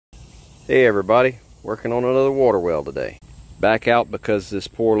Hey everybody, working on another water well today. Back out because this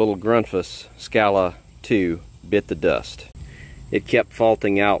poor little Grundfos Scala 2 bit the dust. It kept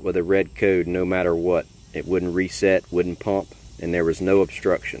faulting out with a red code no matter what. It wouldn't reset, wouldn't pump, and there was no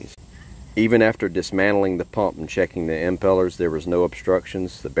obstructions. Even after dismantling the pump and checking the impellers, there was no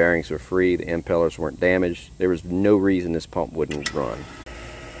obstructions. The bearings were free, the impellers weren't damaged. There was no reason this pump wouldn't run.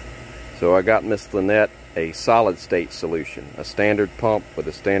 So I got Miss Lynette a solid state solution, a standard pump with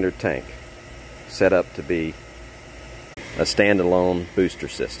a standard tank, set up to be a standalone booster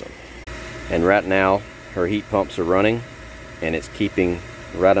system. And right now her heat pumps are running and it's keeping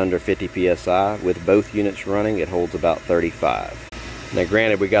right under 50 psi. With both units running, it holds about 35. Now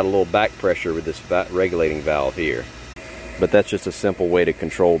granted, we got a little back pressure with this regulating valve here, but that's just a simple way to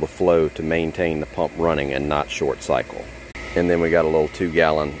control the flow to maintain the pump running and not short cycle. And then we got a little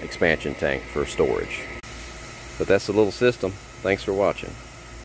 2-gallon expansion tank for storage. But that's the little system. Thanks for watching.